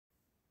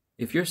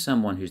If you're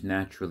someone who's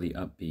naturally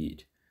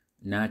upbeat,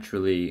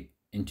 naturally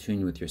in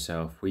tune with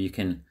yourself, where you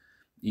can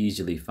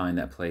easily find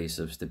that place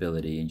of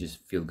stability and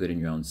just feel good in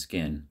your own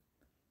skin,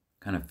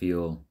 kind of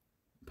feel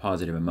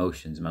positive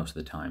emotions most of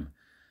the time.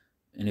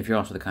 And if you're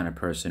also the kind of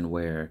person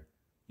where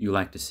you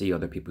like to see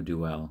other people do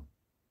well,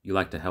 you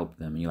like to help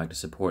them, and you like to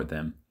support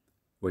them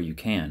where you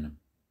can,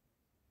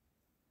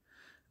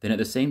 then at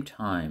the same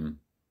time,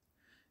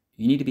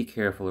 you need to be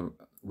careful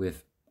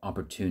with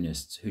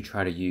opportunists who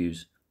try to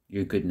use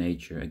your good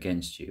nature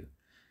against you.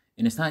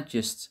 And it's not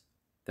just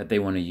that they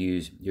want to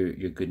use your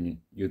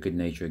good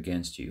nature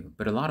against you,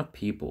 but a lot of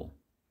people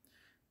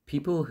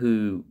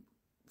who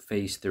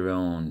face their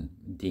own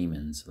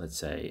demons, let's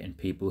say, and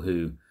people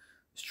who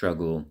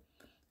struggle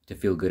to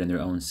feel good in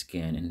their own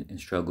skin and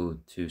struggle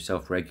to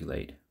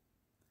self-regulate.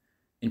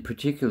 In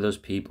particular, those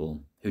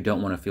people who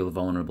don't want to feel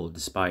vulnerable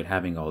despite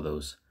having all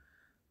those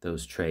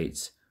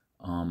traits.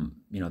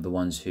 The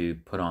ones who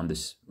put on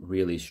this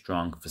really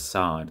strong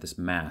facade, this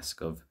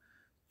mask of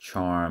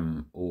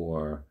charm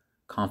or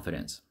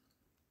confidence.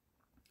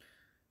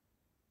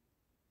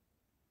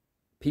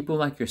 People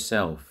like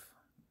yourself,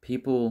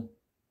 people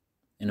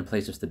in a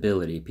place of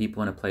stability,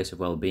 people in a place of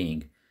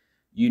well-being,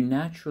 you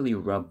naturally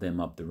rub them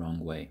up the wrong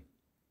way.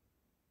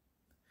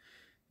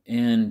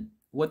 And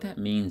what that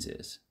means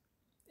is,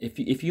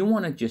 if you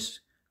want to just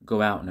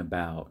go out and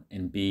about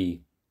and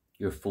be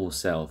your full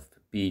self,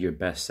 be your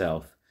best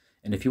self,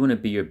 and if you want to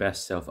be your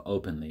best self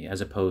openly,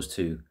 as opposed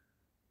to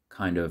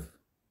kind of,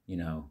 you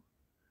know,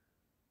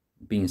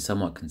 being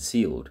somewhat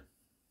concealed,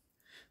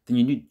 then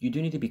you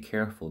do need to be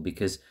careful,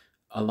 because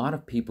a lot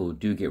of people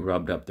do get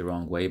rubbed up the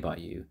wrong way by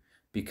you,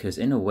 because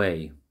in a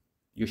way,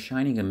 you're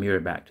shining a mirror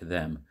back to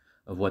them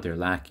of what they're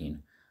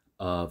lacking,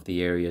 of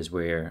the areas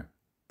where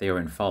they are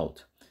in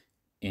fault,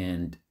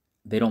 and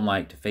they don't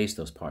like to face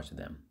those parts of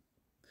them.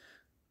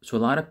 So a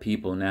lot of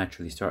people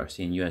naturally start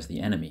seeing you as the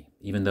enemy,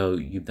 even though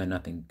you've done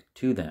nothing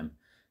to them.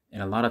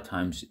 And a lot of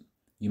times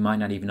you might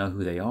not even know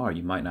who they are.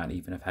 You might not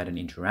even have had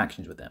any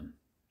interactions with them.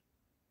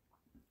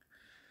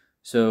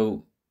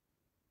 So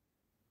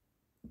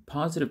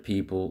positive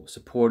people,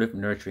 supportive,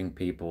 nurturing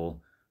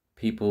people,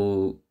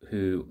 people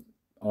who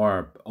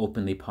are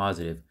openly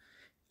positive,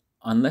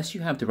 unless you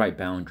have the right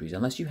boundaries,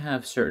 unless you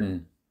have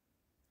certain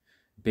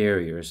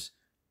barriers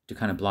to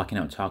kind of blocking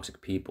out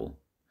toxic people,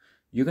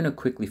 you're going to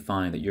quickly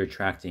find that you're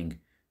attracting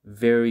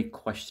very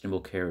questionable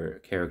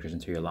characters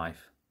into your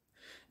life.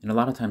 And a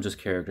lot of times those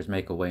characters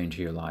make a way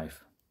into your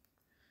life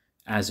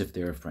as if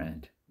they're a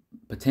friend,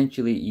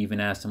 potentially even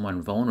as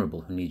someone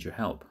vulnerable who needs your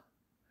help.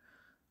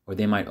 Or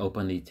they might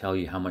openly tell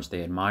you how much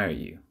they admire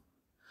you.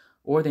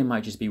 Or they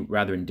might just be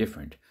rather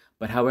indifferent.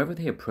 But however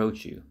they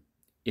approach you,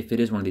 if it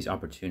is one of these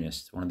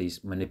opportunists, one of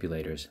these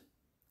manipulators,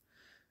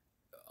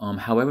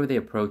 however they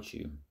approach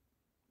you,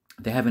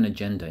 they have an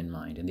agenda in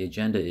mind. And the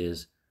agenda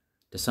is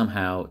to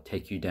somehow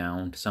take you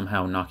down, to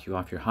somehow knock you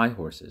off your high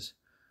horses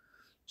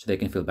so they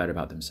can feel better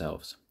about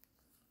themselves.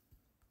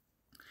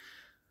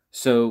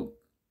 So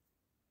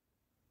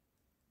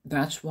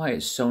that's why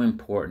it's so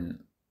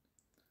important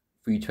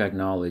for you to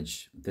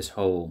acknowledge this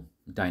whole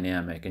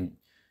dynamic. And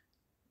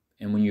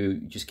when you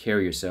just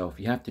carry yourself,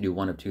 you have to do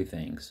one of two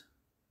things.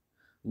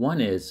 One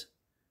is,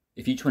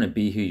 if you just want to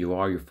be who you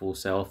are, your full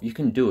self, you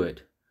can do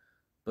it,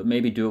 but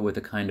maybe do it with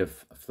a kind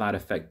of flat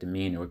effect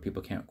demeanor where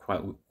people can't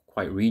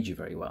quite read you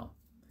very well.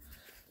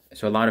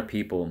 So a lot of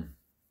people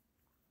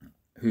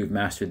who've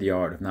mastered the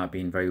art of not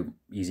being very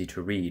easy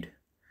to read,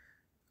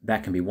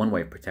 that can be one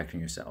way of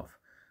protecting yourself.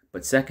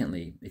 But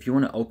secondly, if you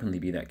want to openly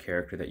be that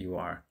character that you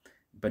are,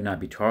 but not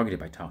be targeted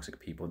by toxic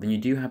people, then you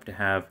do have to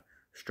have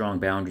strong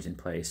boundaries in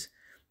place,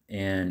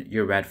 and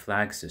your red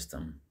flag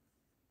system,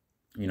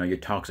 your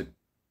toxic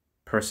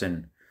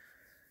person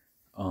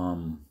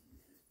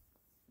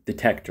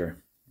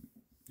detector,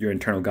 your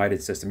internal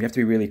guidance system, you have to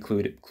be really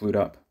clued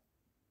up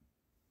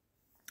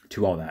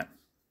to all that.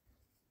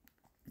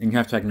 And you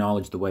have to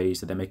acknowledge the ways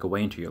that they make a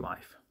way into your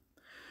life.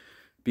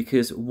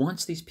 Because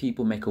once these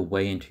people make a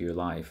way into your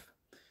life,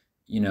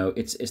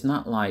 it's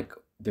not like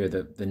they're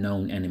the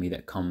known enemy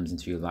that comes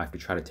into your life to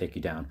try to take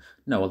you down.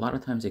 No, a lot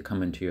of times they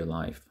come into your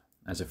life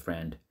as a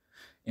friend.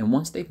 And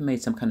once they've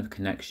made some kind of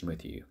connection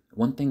with you,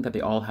 one thing that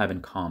they all have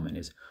in common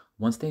is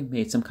once they've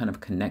made some kind of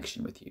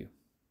connection with you,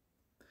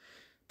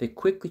 they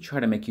quickly try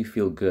to make you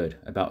feel good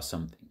about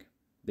something.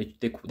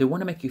 They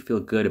want to make you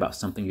feel good about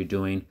something you're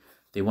doing.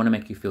 They want to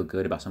make you feel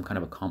good about some kind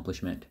of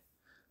accomplishment.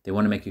 They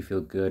want to make you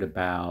feel good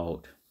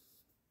about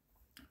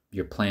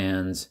your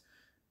plans,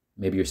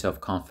 maybe your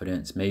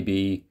self-confidence,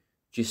 maybe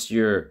just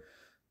your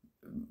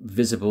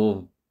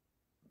visible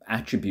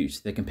attributes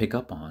they can pick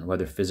up on,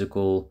 whether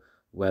physical,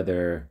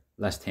 whether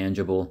less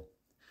tangible.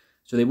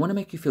 So they want to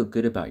make you feel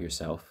good about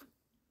yourself.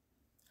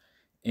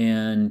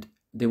 And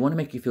they want to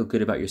make you feel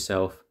good about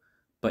yourself,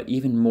 but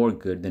even more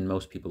good than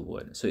most people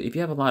would. So if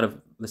you have a lot of,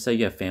 let's say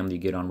you have family,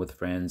 you get on with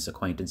friends,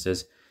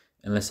 acquaintances,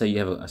 and let's say you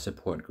have a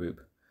support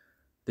group,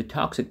 the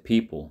toxic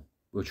people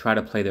will try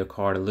to play their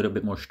card a little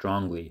bit more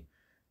strongly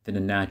than a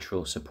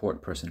natural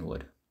support person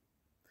would.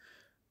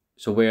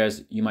 So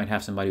whereas you might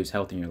have somebody who's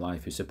healthy in your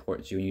life who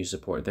supports you and you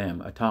support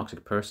them, a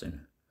toxic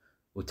person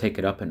will take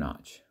it up a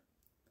notch.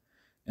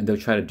 And they'll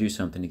try to do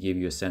something to give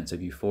you a sense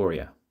of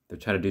euphoria. They'll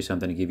try to do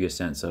something to give you a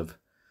sense of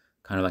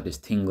kind of like this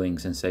tingling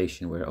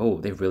sensation where,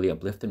 oh, they've really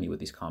uplifted me with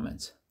these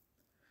comments.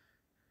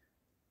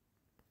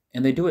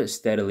 And they do it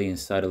steadily and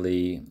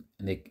subtly,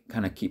 and they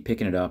kind of keep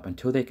picking it up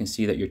until they can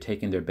see that you're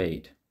taking their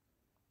bait.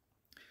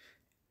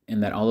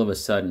 And that all of a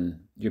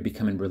sudden, you're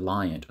becoming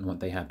reliant on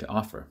what they have to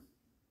offer.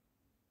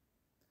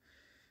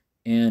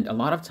 And a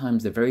lot of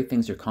times, the very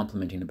things they're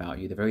complimenting about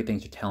you, the very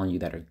things they're telling you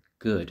that are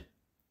good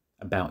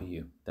about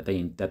you, that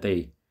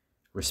they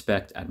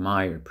respect,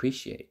 admire,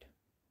 appreciate,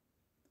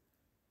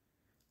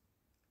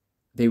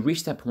 they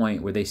reach that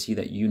point where they see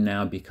that you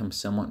now become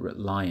somewhat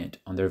reliant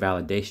on their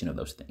validation of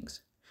those things.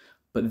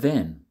 But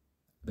then,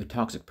 the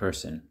toxic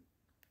person,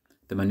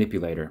 the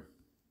manipulator,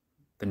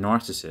 the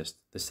narcissist,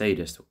 the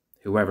sadist,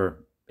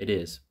 whoever it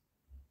is,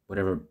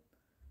 whatever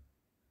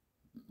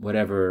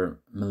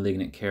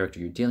malignant character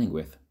you're dealing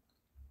with,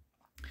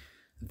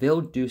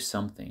 they'll do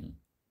something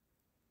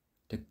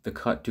to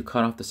cut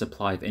off the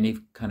supply of any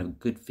kind of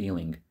good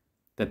feeling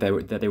that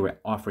they were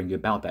offering you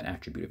about that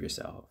attribute of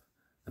yourself,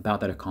 about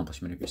that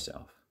accomplishment of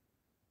yourself,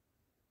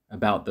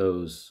 about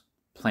those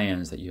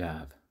plans that you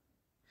have.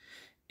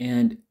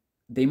 And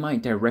they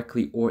might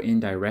directly or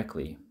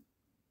indirectly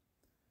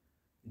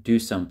do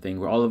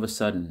something where all of a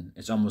sudden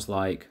it's almost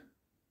like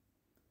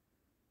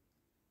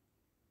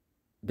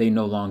they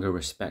no longer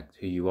respect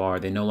who you are.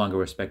 They no longer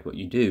respect what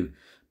you do,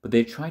 but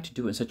they try to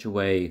do it in such a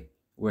way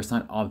where it's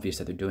not obvious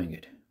that they're doing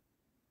it.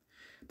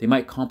 They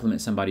might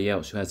compliment somebody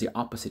else who has the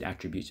opposite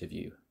attributes of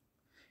you.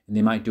 And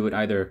they might do it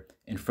either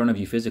in front of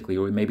you physically,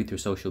 or maybe through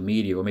social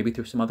media, or maybe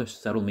through some other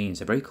subtle means.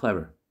 They're very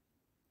clever.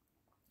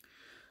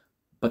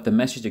 But the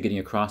message they're getting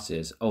across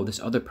is, oh, this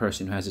other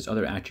person who has this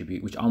other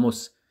attribute, which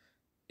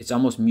it's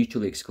almost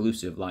mutually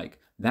exclusive. Like,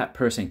 that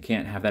person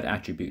can't have that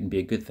attribute and be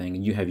a good thing,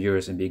 and you have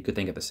yours and be a good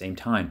thing at the same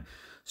time.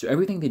 So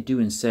everything they do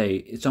and say,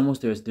 it's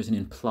almost there's an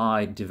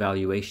implied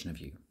devaluation of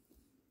you.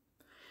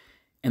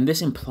 And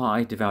this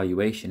implied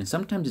devaluation, and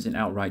sometimes it's an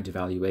outright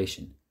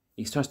devaluation,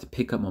 it starts to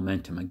pick up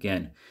momentum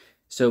again.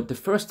 So the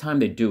first time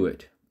they do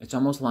it, it's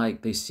almost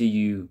like they see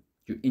you,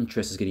 your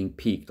interest is getting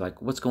piqued.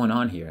 Like, what's going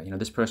on here? You know,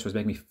 this person was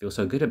making me feel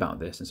so good about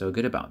this and so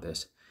good about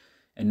this.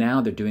 And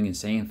now they're doing and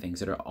saying things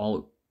that are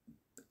all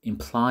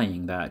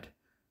implying that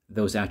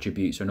those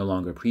attributes are no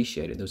longer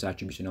appreciated. Those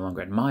attributes are no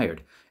longer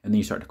admired. And then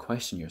you start to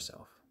question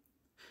yourself.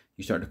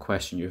 You start to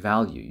question your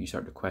value. You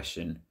start to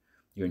question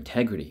your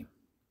integrity.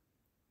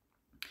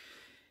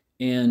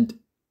 And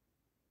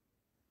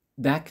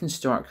that can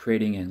start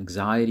creating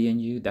anxiety in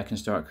you. That can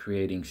start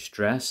creating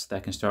stress.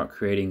 That can start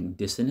creating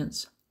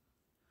dissonance.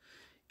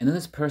 And then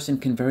this person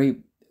can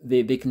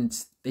they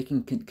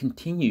can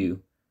continue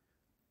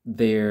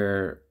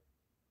their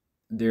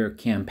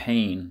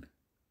campaign,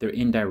 their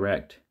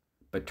indirect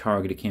but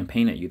targeted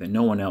campaign at you that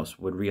no one else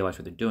would realize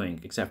what they're doing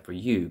except for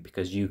you,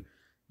 because you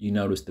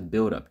notice the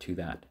build up to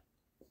that.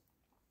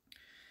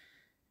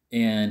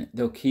 And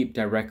they'll keep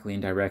directly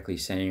and indirectly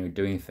saying or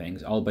doing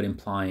things, all but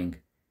implying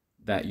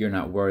that you're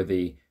not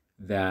worthy,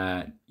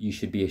 that you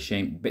should be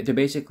ashamed. But they're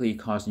basically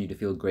causing you to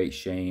feel great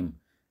shame,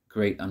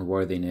 great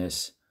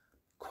unworthiness,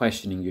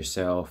 questioning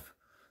yourself.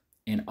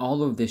 And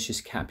all of this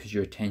just captures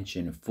your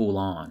attention full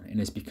on,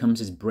 and it becomes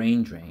this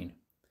brain drain.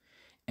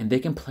 And they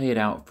can play it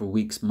out for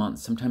weeks,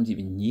 months, sometimes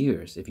even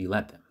years if you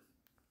let them.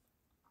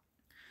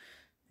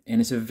 And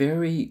it's a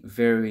very,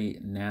 very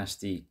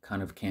nasty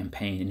kind of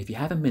campaign. And if you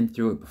haven't been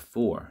through it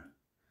before,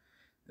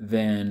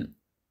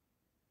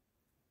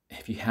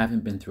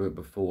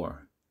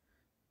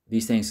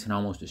 these things can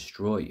almost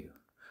destroy you.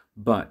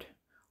 But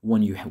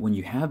when you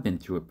have been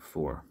through it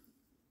before,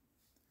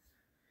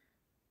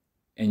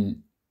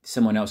 and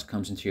someone else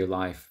comes into your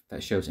life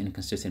that shows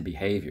inconsistent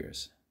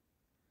behaviors,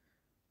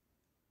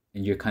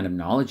 and you're kind of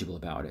knowledgeable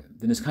about it,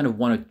 then there's kind of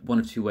one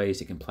or two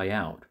ways it can play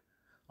out.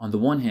 On the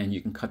one hand,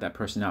 you can cut that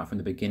person out from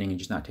the beginning and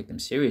just not take them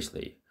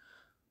seriously.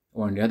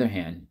 Or on the other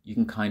hand, you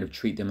can kind of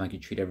treat them like you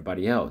treat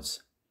everybody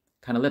else.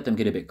 Kind of let them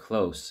get a bit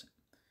close.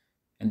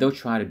 And they'll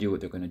try to do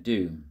what they're going to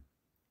do.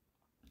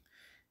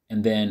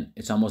 And then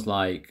it's almost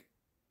like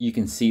you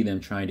can see them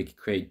trying to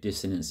create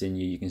dissonance in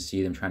you. You can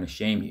see them trying to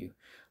shame you.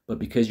 But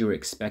because you were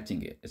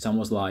expecting it, it's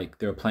almost like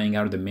they're playing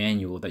out of the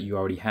manual that you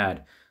already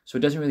had. So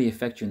it doesn't really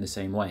affect you in the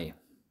same way.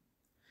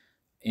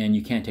 And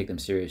you can't take them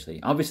seriously.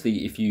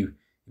 Obviously, if you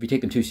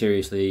take them too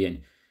seriously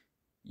and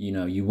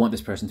you want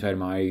this person to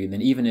admire you,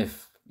 then even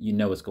if you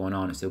know what's going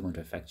on, it's still going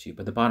to affect you.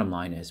 But the bottom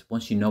line is,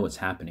 once you know what's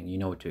happening, you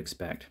know what to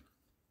expect,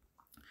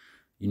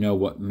 you know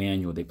what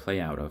manual they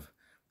play out of,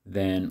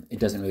 then it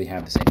doesn't really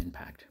have the same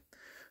impact.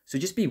 So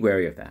just be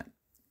wary of that.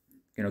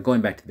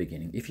 Going back to the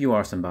beginning, if you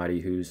are somebody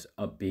who's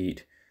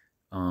upbeat,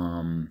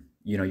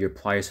 you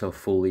apply yourself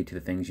fully to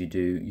the things you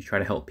do, you try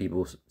to help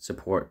people,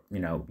 support,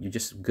 you're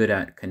just good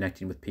at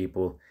connecting with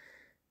people,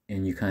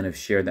 and you kind of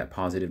share that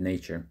positive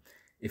nature.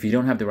 If you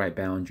don't have the right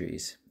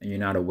boundaries and you're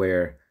not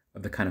aware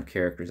of the kind of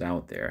characters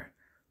out there,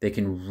 they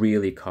can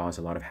really cause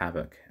a lot of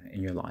havoc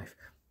in your life.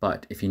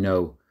 But if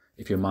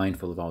if you're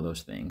mindful of all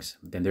those things,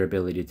 then their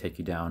ability to take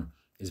you down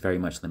is very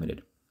much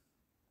limited.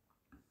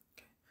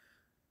 Okay.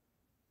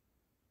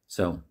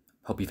 So,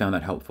 hope you found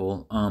that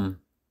helpful.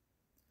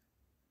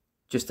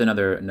 Just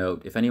another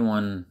note, if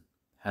anyone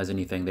has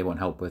anything they want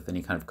help with,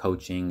 any kind of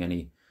coaching,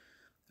 any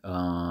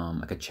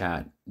like a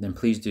chat, then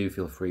please do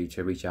feel free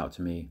to reach out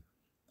to me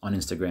on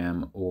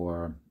Instagram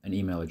or an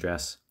email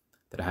address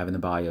that I have in the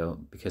bio,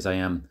 because I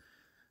am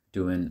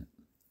doing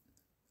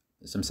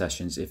some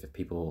sessions if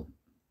people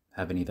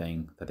have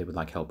anything that they would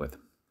like help with.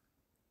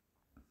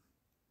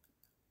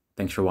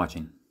 Thanks for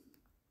watching.